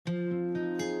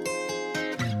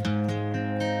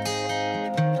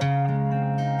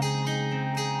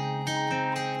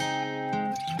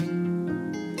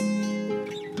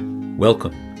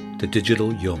Welcome to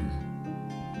Digital Jung,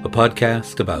 a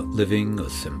podcast about living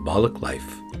a symbolic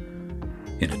life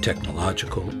in a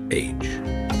technological age.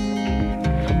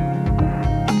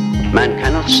 Man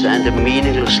cannot stand a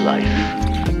meaningless life.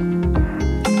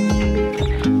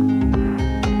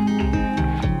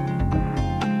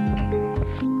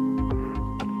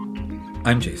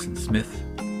 I'm Jason Smith,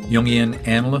 Jungian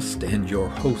analyst and your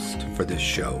host for this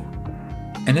show.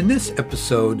 And in this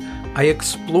episode, I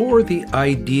explore the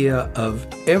idea of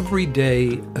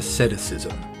everyday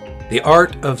asceticism, the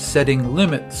art of setting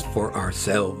limits for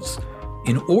ourselves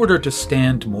in order to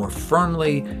stand more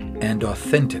firmly and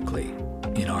authentically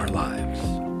in our lives.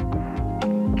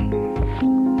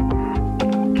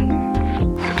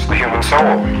 It's the human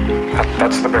soul.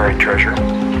 That's the buried treasure.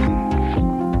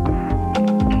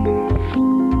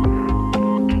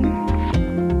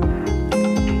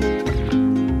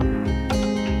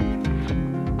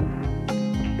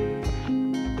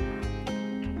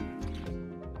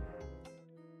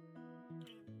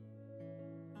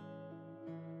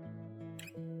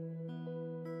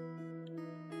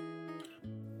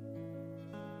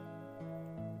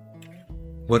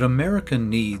 What America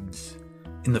needs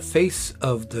in the face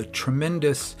of the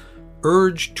tremendous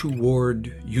urge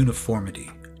toward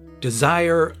uniformity,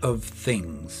 desire of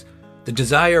things, the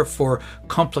desire for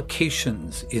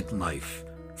complications in life,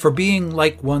 for being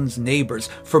like one's neighbors,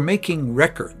 for making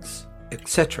records,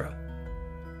 etc.,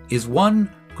 is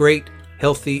one great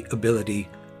healthy ability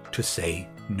to say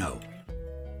no.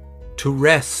 To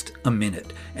rest a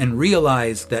minute and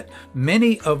realize that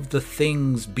many of the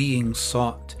things being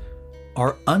sought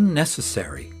are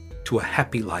unnecessary to a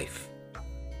happy life,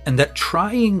 and that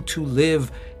trying to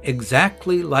live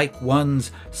exactly like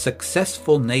one's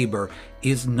successful neighbor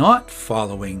is not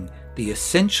following the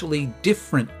essentially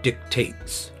different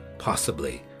dictates,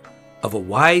 possibly, of a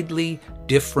widely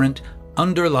different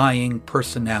underlying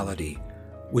personality,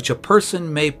 which a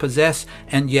person may possess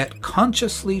and yet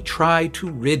consciously try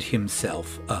to rid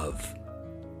himself of.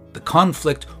 The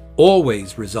conflict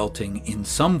always resulting in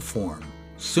some form,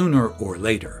 sooner or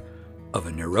later, of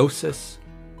a neurosis,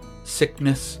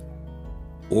 sickness,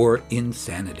 or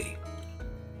insanity.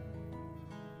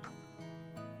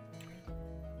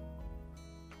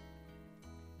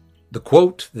 The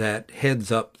quote that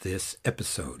heads up this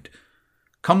episode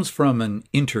comes from an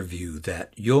interview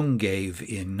that Jung gave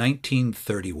in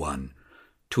 1931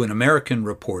 to an American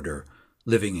reporter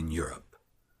living in Europe.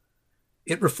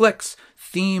 It reflects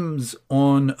themes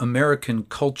on American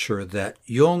culture that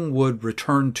Jung would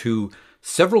return to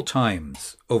several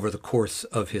times over the course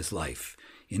of his life,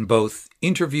 in both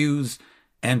interviews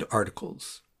and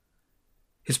articles.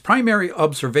 His primary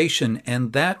observation,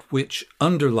 and that which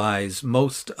underlies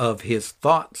most of his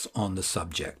thoughts on the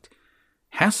subject,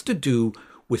 has to do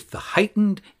with the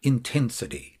heightened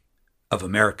intensity of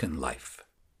American life.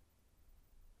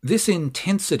 This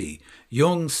intensity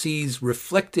Jung sees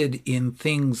reflected in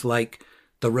things like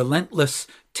the relentless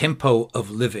tempo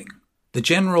of living, the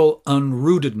general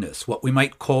unrootedness, what we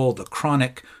might call the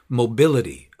chronic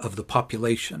mobility of the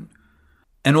population,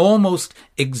 an almost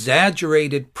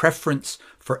exaggerated preference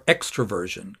for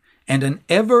extroversion, and an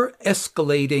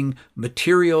ever-escalating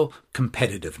material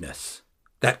competitiveness,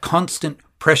 that constant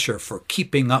pressure for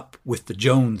keeping up with the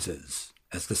Joneses,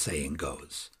 as the saying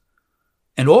goes.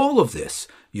 And all of this,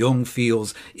 Jung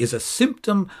feels, is a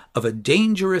symptom of a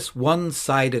dangerous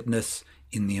one-sidedness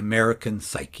in the American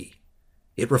psyche.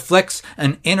 It reflects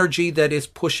an energy that is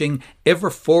pushing ever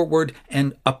forward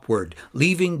and upward,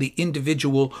 leaving the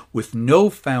individual with no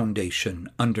foundation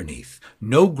underneath,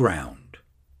 no ground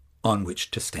on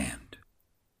which to stand.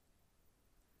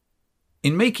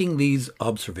 In making these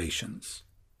observations,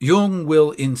 Jung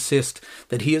will insist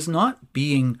that he is not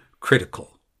being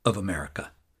critical of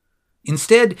America.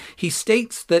 Instead, he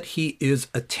states that he is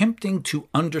attempting to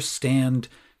understand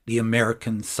the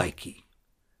American psyche,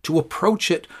 to approach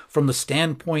it from the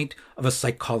standpoint of a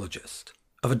psychologist,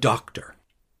 of a doctor.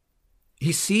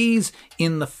 He sees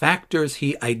in the factors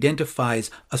he identifies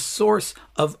a source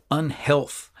of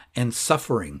unhealth and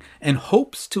suffering, and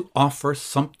hopes to offer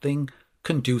something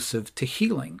conducive to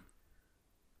healing.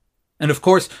 And of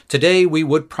course, today we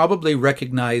would probably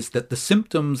recognize that the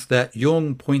symptoms that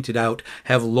Jung pointed out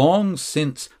have long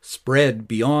since spread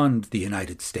beyond the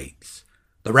United States.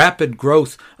 The rapid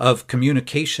growth of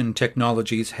communication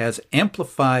technologies has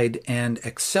amplified and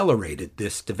accelerated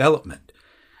this development.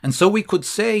 And so we could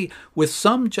say, with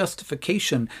some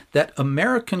justification, that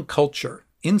American culture,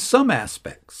 in some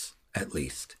aspects at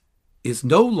least, is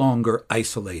no longer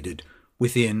isolated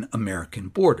within American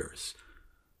borders.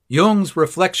 Jung's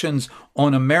reflections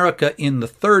on America in the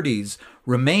 30s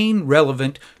remain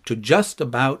relevant to just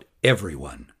about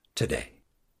everyone today.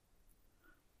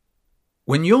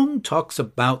 When Jung talks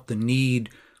about the need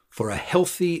for a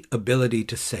healthy ability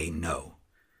to say no,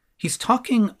 he's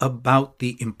talking about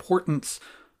the importance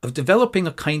of developing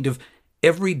a kind of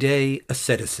everyday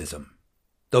asceticism,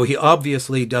 though he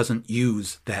obviously doesn't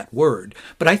use that word.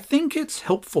 But I think it's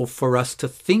helpful for us to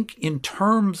think in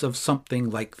terms of something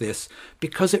like this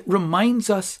because it reminds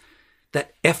us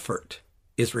that effort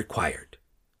is required.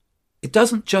 It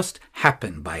doesn't just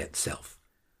happen by itself.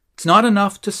 It's not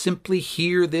enough to simply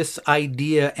hear this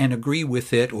idea and agree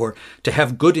with it or to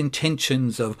have good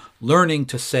intentions of learning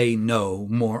to say no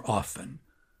more often.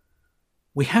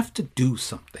 We have to do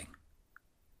something.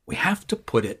 We have to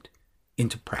put it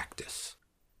into practice.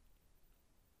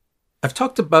 I've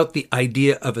talked about the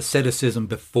idea of asceticism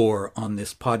before on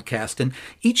this podcast, and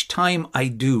each time I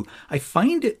do, I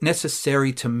find it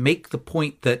necessary to make the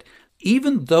point that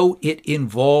even though it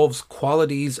involves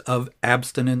qualities of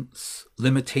abstinence,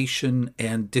 limitation,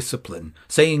 and discipline,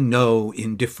 saying no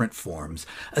in different forms,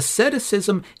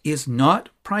 asceticism is not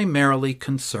primarily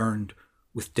concerned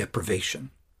with deprivation.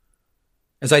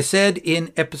 As I said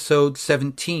in episode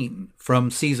 17 from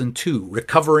season 2,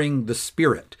 Recovering the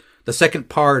Spirit, the second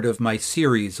part of my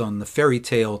series on the fairy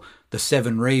tale The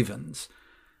Seven Ravens,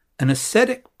 an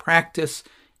ascetic practice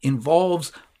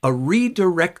involves a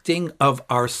redirecting of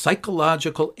our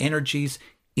psychological energies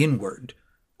inward,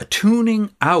 a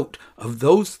tuning out of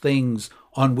those things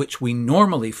on which we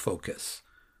normally focus,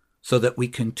 so that we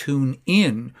can tune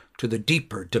in to the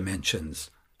deeper dimensions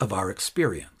of our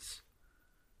experience.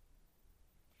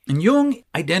 And Jung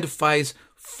identifies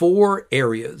 4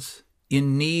 areas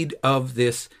in need of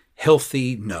this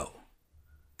healthy no: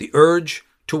 the urge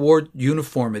toward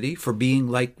uniformity for being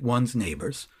like one's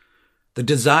neighbors, the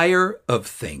desire of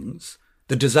things,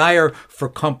 the desire for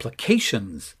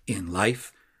complications in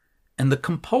life, and the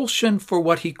compulsion for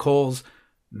what he calls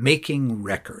making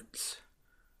records.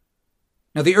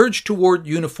 Now, the urge toward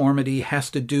uniformity has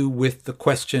to do with the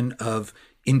question of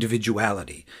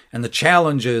individuality and the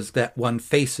challenges that one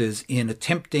faces in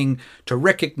attempting to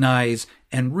recognize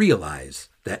and realize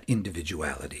that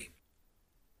individuality.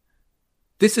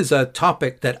 This is a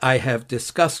topic that I have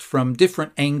discussed from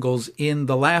different angles in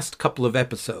the last couple of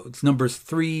episodes, numbers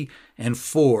 3 and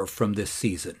 4 from this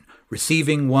season,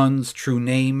 Receiving One's True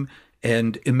Name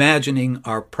and Imagining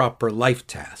Our Proper Life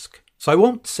Task. So I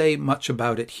won't say much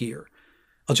about it here.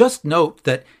 I'll just note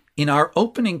that in our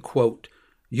opening quote,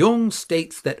 Jung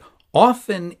states that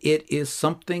often it is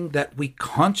something that we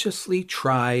consciously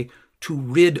try to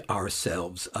rid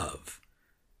ourselves of.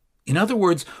 In other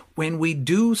words, when we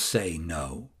do say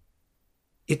no,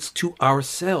 it's to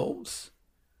ourselves,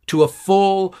 to a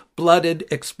full-blooded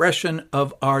expression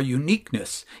of our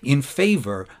uniqueness in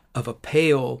favor of a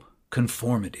pale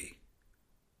conformity.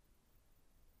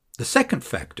 The second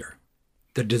factor,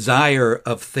 the desire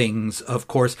of things, of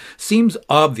course, seems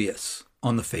obvious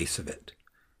on the face of it.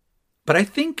 But I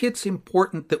think it's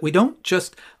important that we don't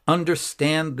just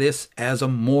understand this as a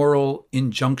moral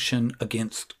injunction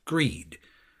against greed.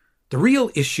 The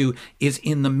real issue is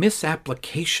in the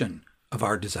misapplication of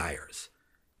our desires.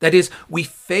 That is, we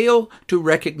fail to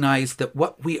recognize that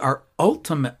what we are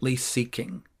ultimately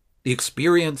seeking, the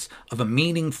experience of a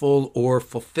meaningful or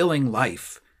fulfilling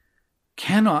life,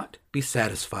 cannot be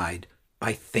satisfied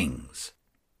by things.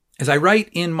 As I write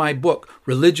in my book,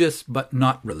 Religious but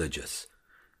Not Religious,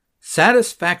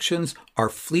 satisfactions are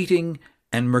fleeting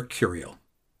and mercurial.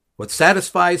 What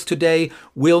satisfies today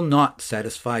will not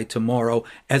satisfy tomorrow,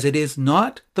 as it is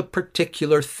not the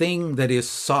particular thing that is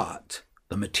sought,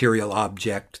 the material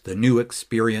object, the new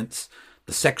experience,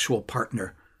 the sexual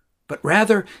partner, but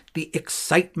rather the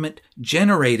excitement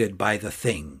generated by the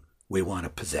thing we want to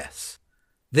possess.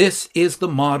 This is the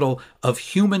model of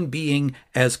human being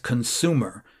as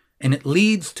consumer, and it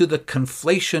leads to the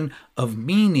conflation of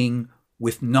meaning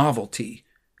with novelty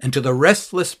and to the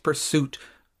restless pursuit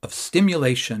of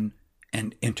stimulation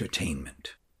and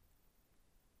entertainment.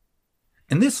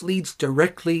 And this leads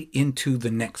directly into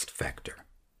the next factor,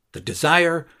 the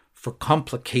desire for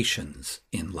complications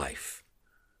in life.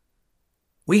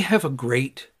 We have a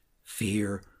great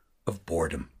fear of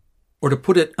boredom. Or to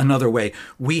put it another way,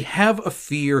 we have a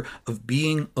fear of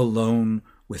being alone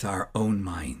with our own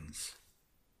minds.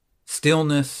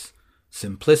 Stillness,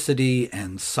 simplicity,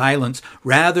 and silence,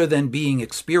 rather than being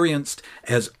experienced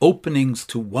as openings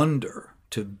to wonder,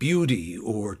 to beauty,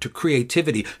 or to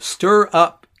creativity, stir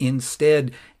up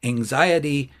instead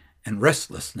anxiety and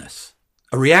restlessness,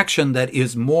 a reaction that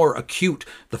is more acute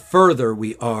the further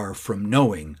we are from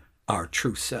knowing our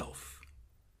true self.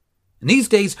 And these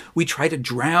days, we try to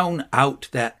drown out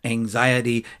that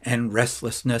anxiety and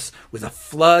restlessness with a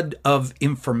flood of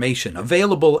information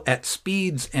available at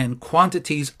speeds and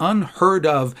quantities unheard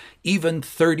of even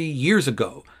 30 years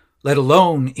ago, let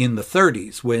alone in the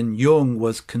 30s when Jung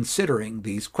was considering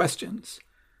these questions.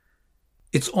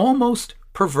 It's almost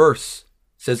perverse,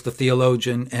 says the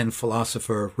theologian and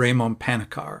philosopher Raymond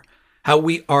Panikkar, how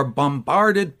we are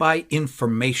bombarded by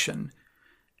information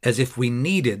as if we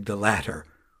needed the latter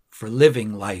for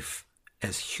living life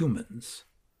as humans.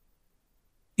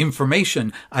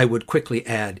 Information, I would quickly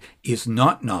add, is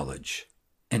not knowledge,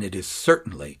 and it is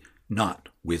certainly not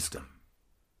wisdom.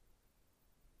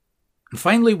 And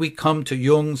finally, we come to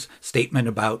Jung's statement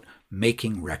about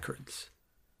making records.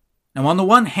 Now, on the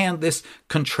one hand, this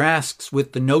contrasts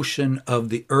with the notion of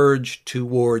the urge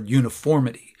toward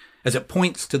uniformity, as it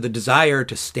points to the desire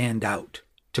to stand out,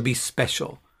 to be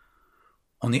special.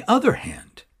 On the other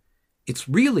hand, it's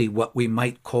really what we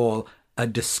might call a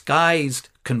disguised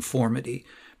conformity,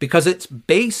 because it's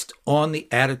based on the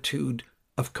attitude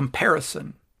of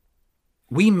comparison.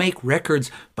 We make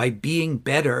records by being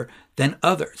better than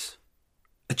others,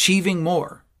 achieving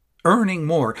more, earning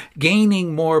more,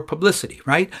 gaining more publicity,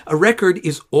 right? A record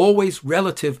is always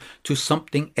relative to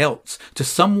something else, to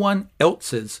someone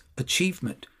else's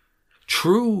achievement.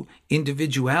 True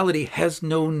individuality has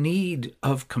no need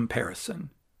of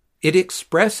comparison. It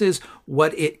expresses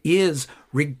what it is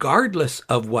regardless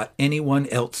of what anyone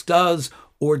else does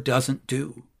or doesn't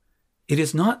do. It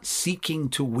is not seeking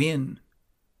to win,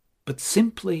 but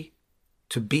simply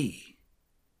to be.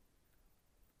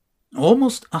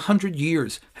 Almost 100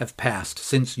 years have passed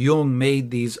since Jung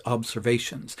made these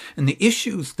observations, and the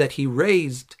issues that he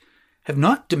raised have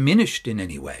not diminished in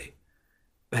any way,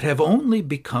 but have only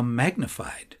become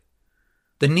magnified.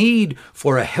 The need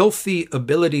for a healthy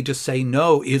ability to say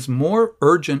no is more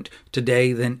urgent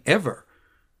today than ever.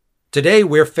 Today,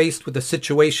 we're faced with a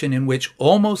situation in which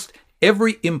almost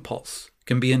every impulse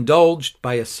can be indulged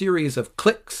by a series of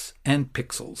clicks and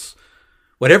pixels.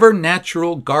 Whatever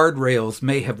natural guardrails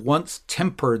may have once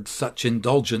tempered such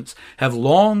indulgence have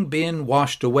long been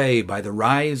washed away by the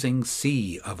rising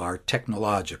sea of our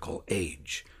technological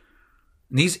age.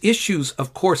 These issues,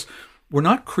 of course, were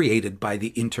not created by the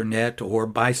internet or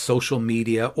by social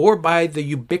media or by the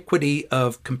ubiquity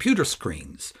of computer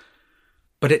screens.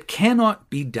 But it cannot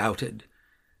be doubted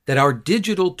that our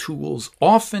digital tools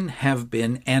often have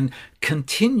been and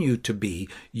continue to be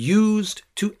used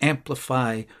to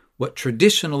amplify what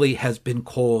traditionally has been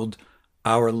called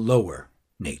our lower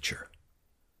nature.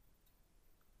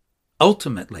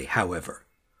 Ultimately, however,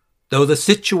 though the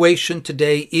situation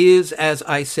today is, as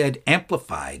I said,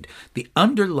 amplified, the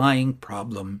underlying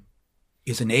problem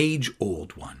is an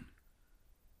age-old one.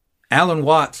 Alan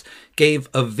Watts gave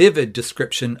a vivid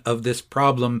description of this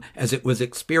problem as it was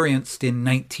experienced in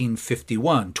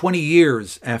 1951, 20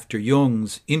 years after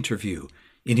Jung's interview,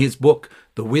 in his book,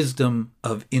 The Wisdom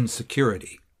of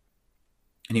Insecurity.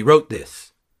 And he wrote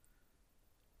this: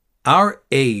 "Our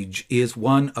age is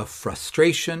one of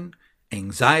frustration,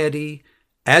 anxiety,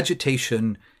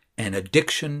 agitation, and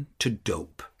addiction to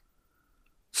dope.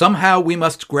 Somehow we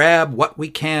must grab what we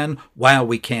can while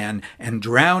we can and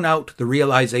drown out the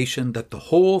realization that the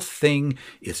whole thing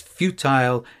is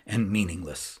futile and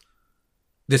meaningless.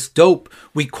 This dope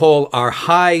we call our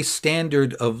high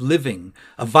standard of living,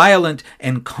 a violent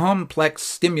and complex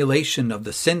stimulation of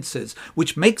the senses,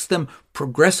 which makes them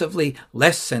progressively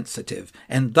less sensitive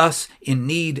and thus in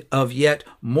need of yet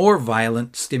more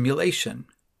violent stimulation.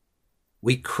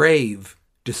 We crave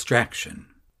distraction."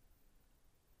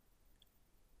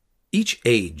 Each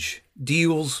age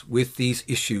deals with these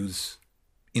issues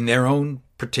in their own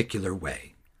particular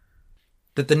way.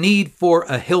 That the need for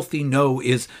a healthy no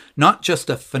is not just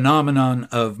a phenomenon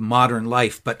of modern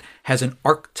life, but has an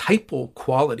archetypal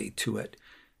quality to it,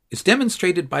 is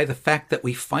demonstrated by the fact that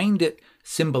we find it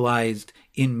symbolized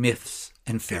in myths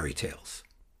and fairy tales.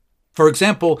 For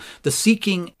example, the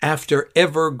seeking after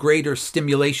ever greater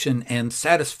stimulation and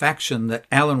satisfaction that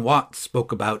Alan Watts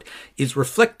spoke about is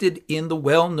reflected in the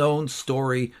well-known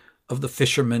story of the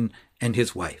fisherman and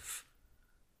his wife.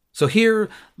 So here,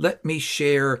 let me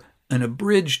share an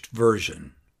abridged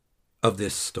version of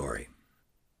this story.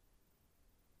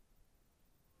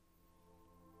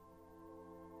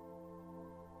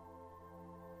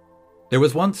 There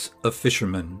was once a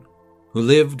fisherman who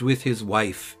lived with his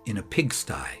wife in a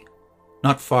pigsty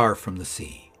not far from the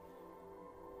sea.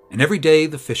 And every day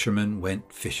the fisherman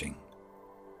went fishing.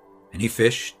 And he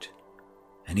fished,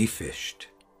 and he fished.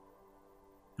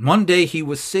 And one day he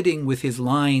was sitting with his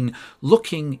line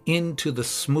looking into the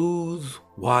smooth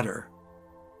water.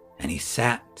 And he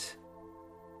sat,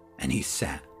 and he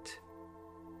sat.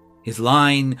 His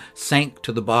line sank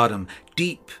to the bottom,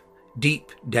 deep,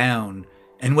 deep down,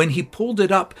 and when he pulled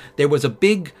it up, there was a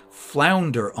big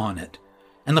flounder on it.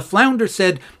 And the flounder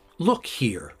said, "Look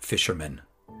here, fisherman,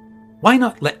 why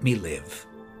not let me live?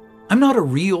 I'm not a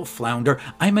real flounder,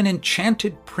 I'm an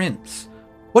enchanted prince.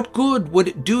 What good would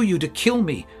it do you to kill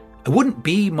me? I wouldn't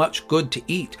be much good to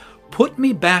eat. Put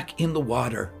me back in the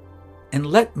water and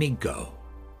let me go."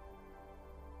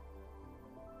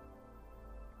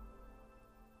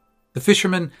 The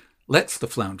fisherman lets the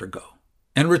flounder go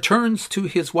and returns to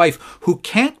his wife, who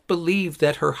can't believe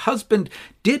that her husband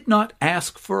did not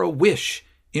ask for a wish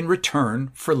in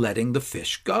return for letting the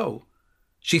fish go.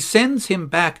 She sends him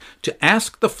back to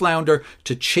ask the flounder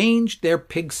to change their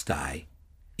pigsty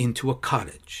into a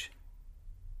cottage.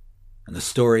 And the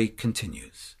story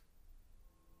continues.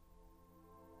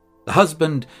 The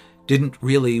husband didn't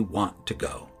really want to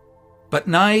go, but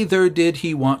neither did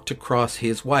he want to cross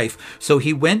his wife, so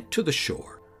he went to the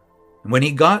shore. And when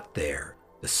he got there,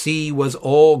 the sea was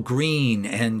all green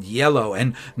and yellow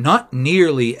and not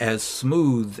nearly as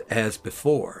smooth as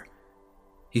before.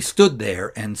 He stood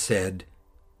there and said,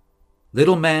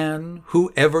 "Little man,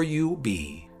 whoever you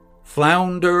be,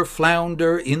 flounder,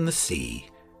 flounder in the sea,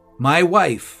 my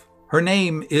wife, her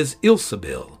name is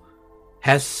Ilsebil,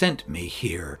 has sent me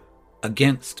here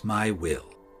against my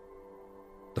will."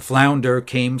 The flounder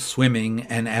came swimming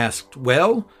and asked,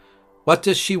 "Well, what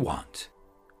does she want?"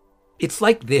 "It's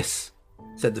like this,"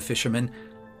 said the fisherman.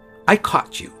 "I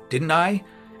caught you, didn't I?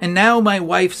 And now my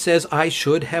wife says I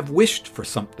should have wished for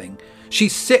something.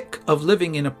 She's sick of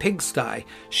living in a pigsty.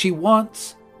 She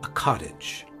wants a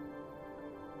cottage."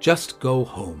 "Just go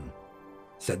home,"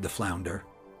 said the flounder.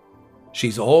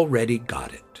 "She's already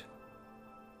got it."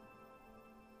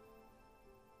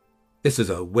 This is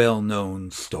a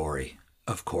well-known story,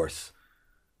 of course.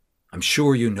 I'm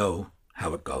sure you know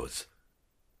how it goes.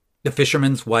 The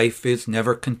fisherman's wife is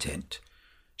never content.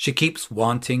 She keeps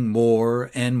wanting more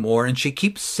and more, and she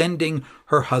keeps sending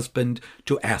her husband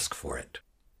to ask for it.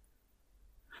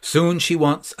 Soon she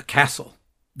wants a castle,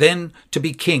 then to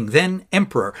be king, then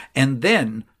emperor, and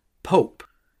then pope.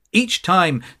 Each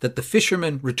time that the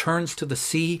fisherman returns to the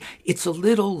sea, it's a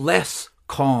little less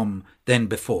calm than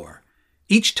before.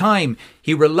 Each time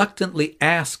he reluctantly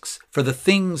asks for the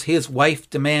things his wife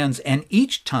demands, and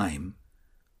each time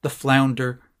the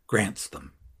flounder grants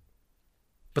them.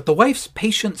 But the wife's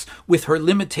patience with her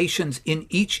limitations in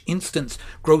each instance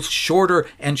grows shorter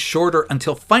and shorter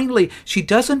until finally she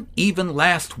doesn't even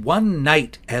last one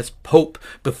night as pope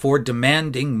before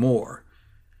demanding more.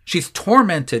 She's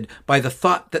tormented by the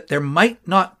thought that there might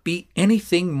not be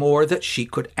anything more that she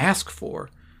could ask for.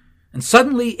 And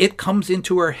suddenly it comes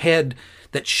into her head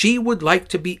that she would like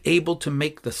to be able to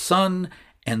make the sun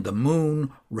and the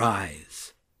moon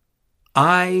rise.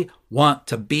 "I want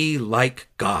to be like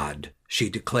God," she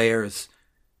declares,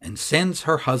 and sends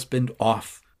her husband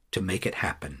off to make it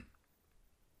happen.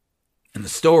 And the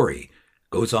story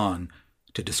goes on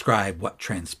to describe what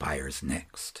transpires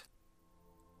next.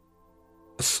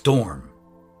 A storm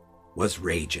was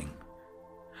raging.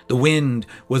 The wind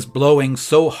was blowing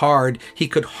so hard he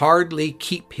could hardly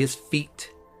keep his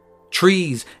feet.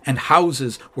 Trees and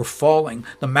houses were falling.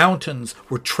 The mountains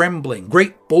were trembling.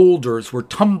 Great boulders were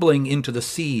tumbling into the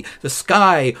sea. The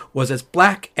sky was as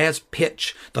black as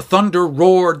pitch. The thunder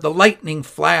roared. The lightning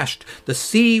flashed. The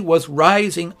sea was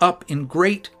rising up in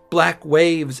great black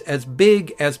waves as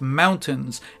big as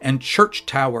mountains and church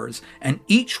towers, and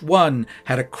each one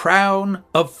had a crown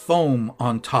of foam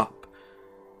on top.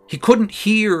 He couldn't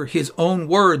hear his own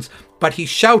words, but he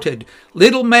shouted,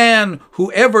 "Little man,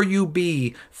 whoever you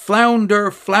be, flounder,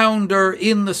 flounder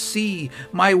in the sea,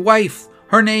 my wife,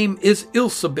 her name is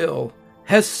Ilsebil,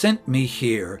 has sent me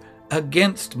here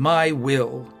against my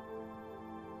will."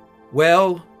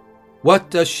 "Well, what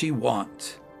does she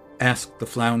want?" asked the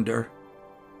flounder.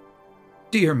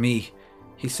 "Dear me,"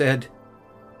 he said,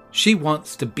 "she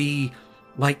wants to be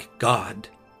like God."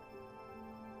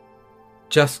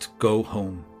 "Just go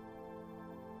home.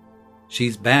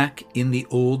 She's back in the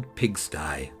old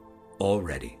pigsty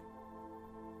already.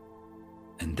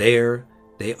 And there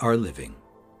they are living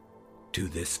to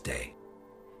this day."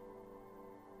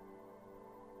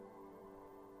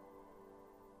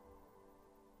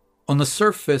 On the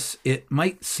surface, it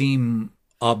might seem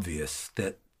obvious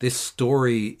that this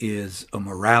story is a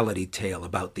morality tale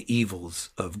about the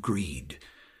evils of greed.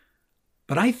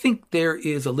 But I think there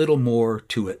is a little more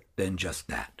to it than just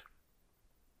that.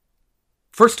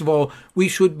 First of all, we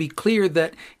should be clear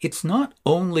that it's not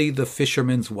only the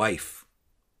fisherman's wife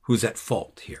who's at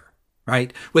fault here,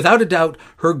 right? Without a doubt,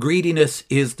 her greediness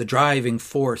is the driving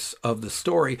force of the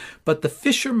story, but the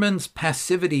fisherman's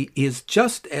passivity is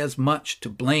just as much to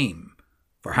blame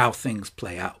for how things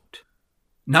play out.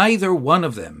 Neither one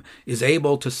of them is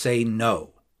able to say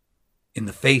no in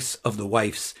the face of the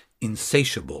wife's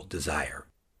insatiable desire.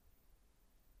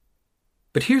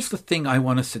 But here's the thing I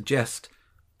want to suggest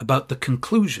about the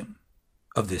conclusion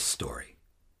of this story.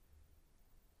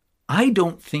 I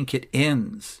don't think it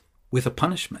ends with a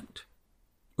punishment,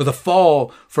 with a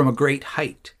fall from a great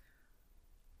height.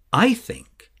 I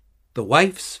think the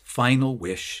wife's final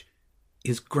wish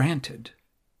is granted.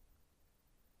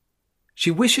 She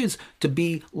wishes to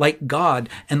be like God,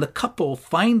 and the couple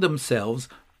find themselves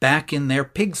back in their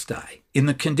pigsty, in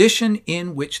the condition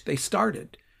in which they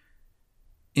started.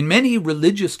 In many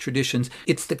religious traditions,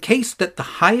 it's the case that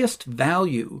the highest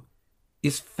value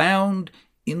is found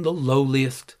in the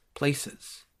lowliest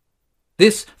places.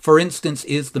 This, for instance,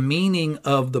 is the meaning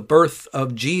of the birth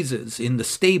of Jesus in the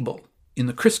stable in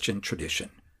the Christian tradition.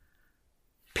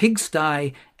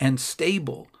 Pigsty and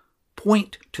stable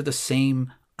point to the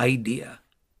same idea.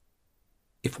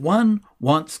 If one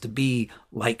wants to be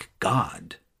like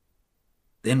God,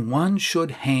 then one should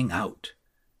hang out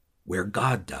where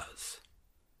God does.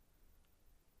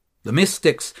 The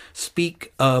mystics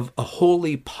speak of a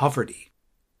holy poverty.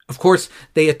 Of course,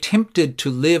 they attempted to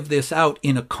live this out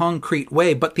in a concrete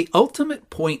way, but the ultimate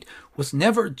point was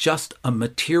never just a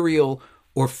material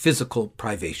or physical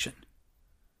privation.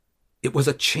 It was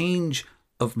a change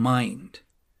of mind.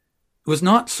 It was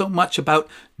not so much about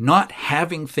not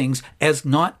having things as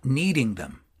not needing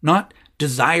them, not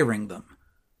desiring them.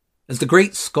 As the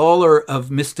great scholar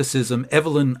of mysticism,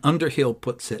 Evelyn Underhill,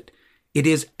 puts it, it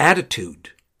is attitude,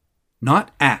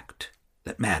 not act,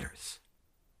 that matters.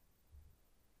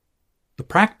 The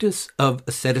practice of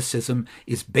asceticism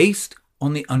is based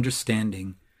on the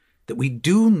understanding that we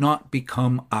do not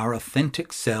become our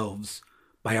authentic selves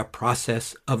by a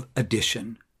process of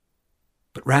addition,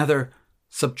 but rather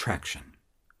subtraction.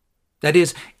 That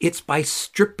is, it's by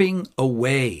stripping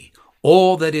away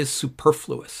all that is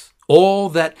superfluous, all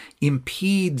that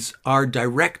impedes our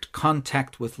direct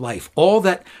contact with life, all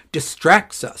that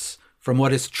distracts us from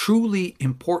what is truly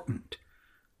important,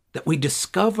 that we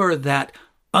discover that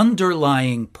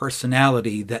underlying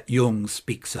personality that Jung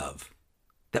speaks of,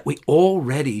 that we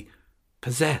already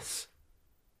possess.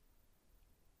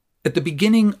 At the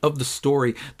beginning of the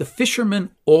story, the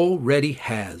fisherman already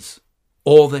has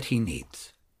all that he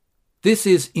needs. This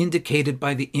is indicated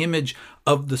by the image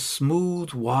of the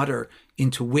smooth water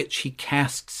into which he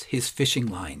casts his fishing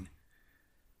line.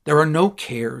 There are no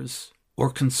cares or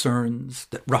concerns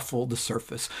that ruffle the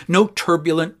surface, no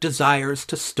turbulent desires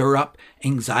to stir up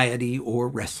anxiety or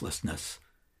restlessness.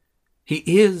 He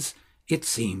is, it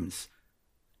seems,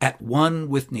 at one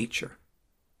with nature,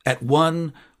 at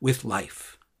one with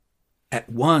life, at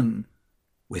one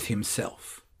with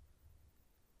himself.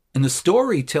 And the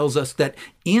story tells us that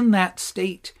in that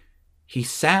state, he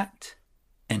sat,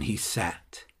 and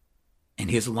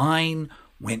his line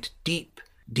went deep,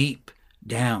 deep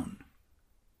down.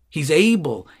 He's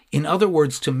able, in other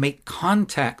words, to make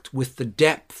contact with the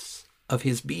depths of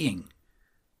his being.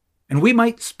 And we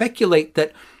might speculate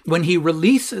that when he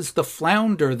releases the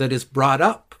flounder that is brought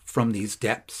up from these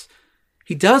depths,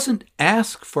 he doesn't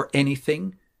ask for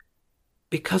anything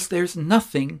because there's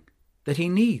nothing that he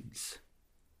needs.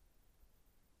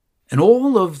 And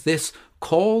all of this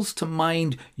calls to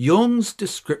mind Jung's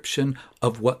description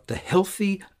of what the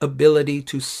healthy ability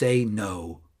to say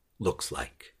no looks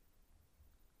like.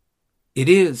 It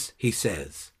is, he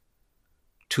says,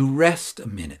 to rest a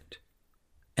minute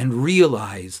and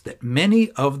realize that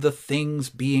many of the things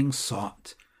being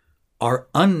sought are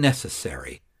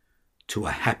unnecessary to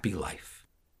a happy life.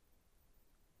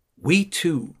 We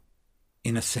too,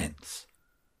 in a sense,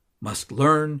 must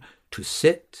learn to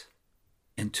sit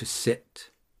and to sit,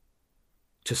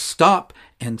 to stop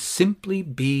and simply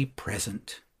be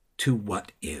present to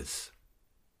what is.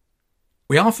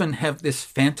 We often have this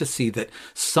fantasy that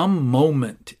some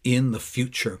moment in the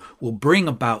future will bring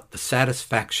about the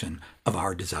satisfaction of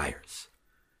our desires.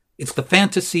 It's the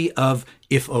fantasy of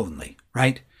if only,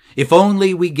 right? If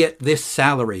only we get this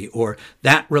salary or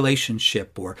that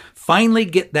relationship or finally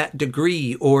get that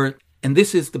degree or, and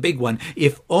this is the big one,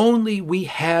 if only we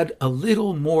had a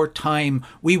little more time,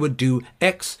 we would do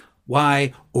X,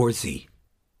 Y, or Z.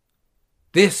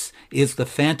 This is the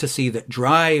fantasy that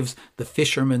drives the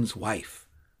fisherman's wife.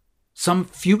 Some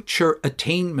future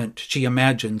attainment, she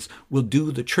imagines, will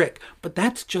do the trick, but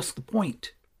that's just the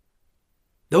point.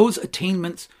 Those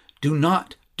attainments do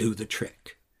not do the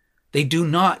trick. They do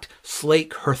not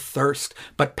slake her thirst,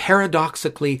 but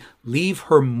paradoxically leave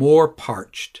her more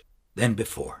parched than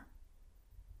before.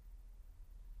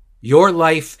 Your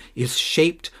life is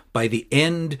shaped by the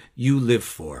end you live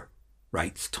for,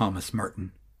 writes Thomas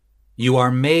Merton. You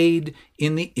are made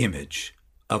in the image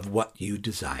of what you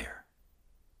desire.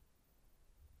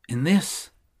 And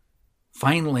this,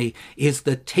 finally, is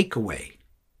the takeaway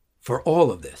for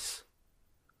all of this.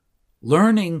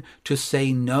 Learning to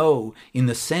say no in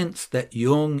the sense that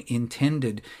Jung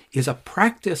intended is a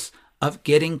practice of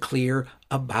getting clear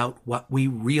about what we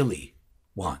really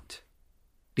want.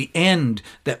 The end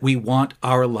that we want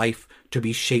our life to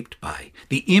be shaped by,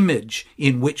 the image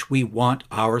in which we want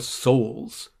our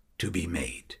souls to be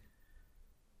made.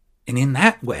 And in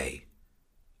that way,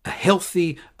 a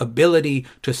healthy ability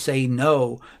to say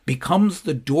no becomes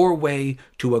the doorway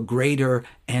to a greater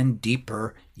and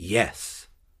deeper yes.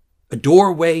 A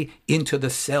doorway into the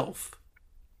self,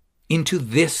 into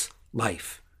this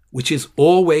life, which is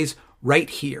always right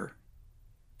here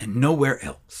and nowhere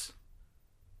else.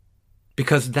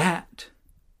 Because that,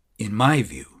 in my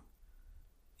view,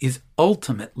 is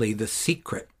ultimately the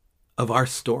secret of our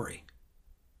story.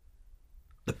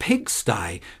 The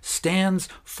pigsty stands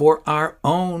for our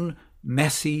own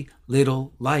messy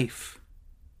little life.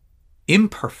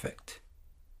 Imperfect,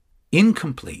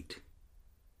 incomplete,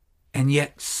 and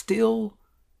yet still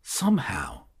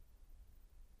somehow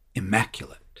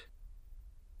immaculate.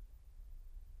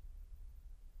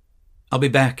 I'll be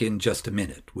back in just a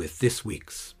minute with this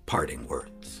week's parting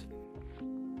words.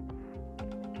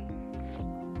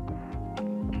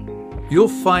 You'll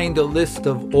find a list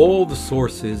of all the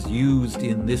sources used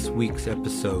in this week's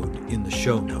episode in the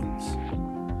show notes.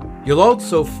 You'll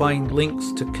also find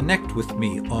links to connect with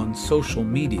me on social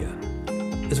media,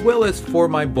 as well as for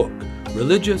my book,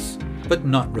 Religious but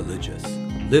Not Religious,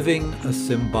 Living a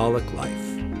Symbolic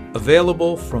Life,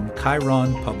 available from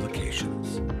Chiron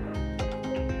Publications.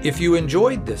 If you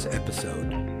enjoyed this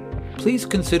episode, please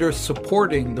consider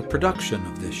supporting the production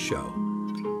of this show.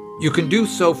 You can do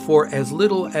so for as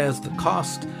little as the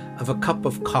cost of a cup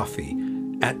of coffee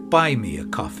at Buy Me a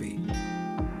Coffee.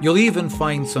 You'll even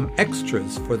find some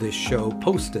extras for this show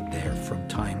posted there from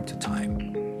time to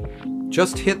time.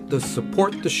 Just hit the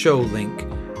Support the Show link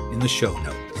in the show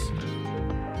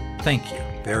notes. Thank you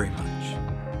very much.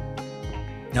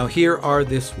 Now here are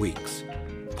this week's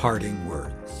parting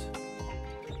words.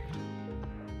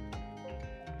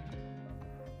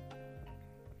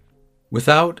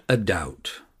 Without a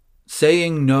doubt,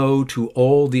 saying no to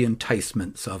all the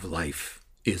enticements of life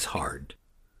is hard.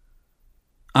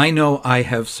 I know I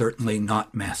have certainly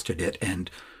not mastered it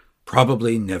and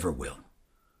probably never will.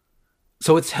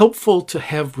 So it's helpful to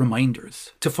have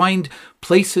reminders, to find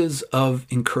places of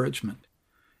encouragement.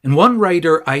 And one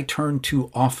writer I turn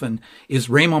to often is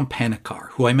Raymond Panikar,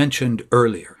 who I mentioned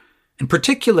earlier, and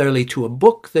particularly to a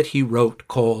book that he wrote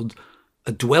called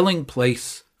A Dwelling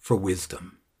Place for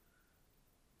Wisdom.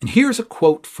 And here's a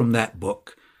quote from that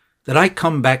book that I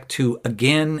come back to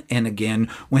again and again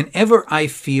whenever I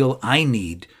feel I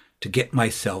need to get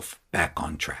myself back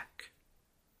on track.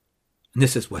 And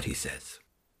this is what he says.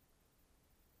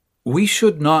 We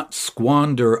should not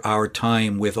squander our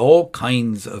time with all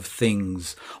kinds of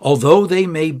things, although they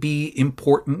may be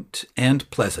important and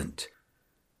pleasant,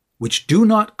 which do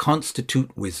not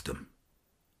constitute wisdom,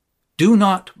 do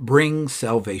not bring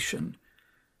salvation,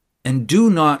 and do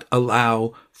not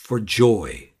allow for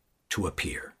joy to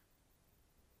appear.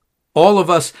 All of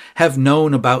us have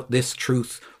known about this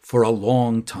truth for a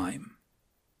long time.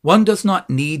 One does not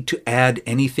need to add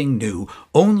anything new,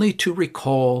 only to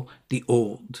recall the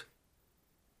old.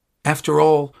 After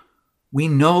all, we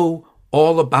know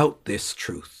all about this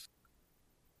truth,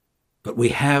 but we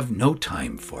have no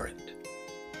time for it.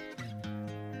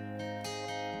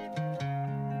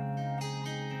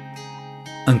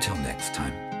 Until next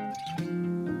time.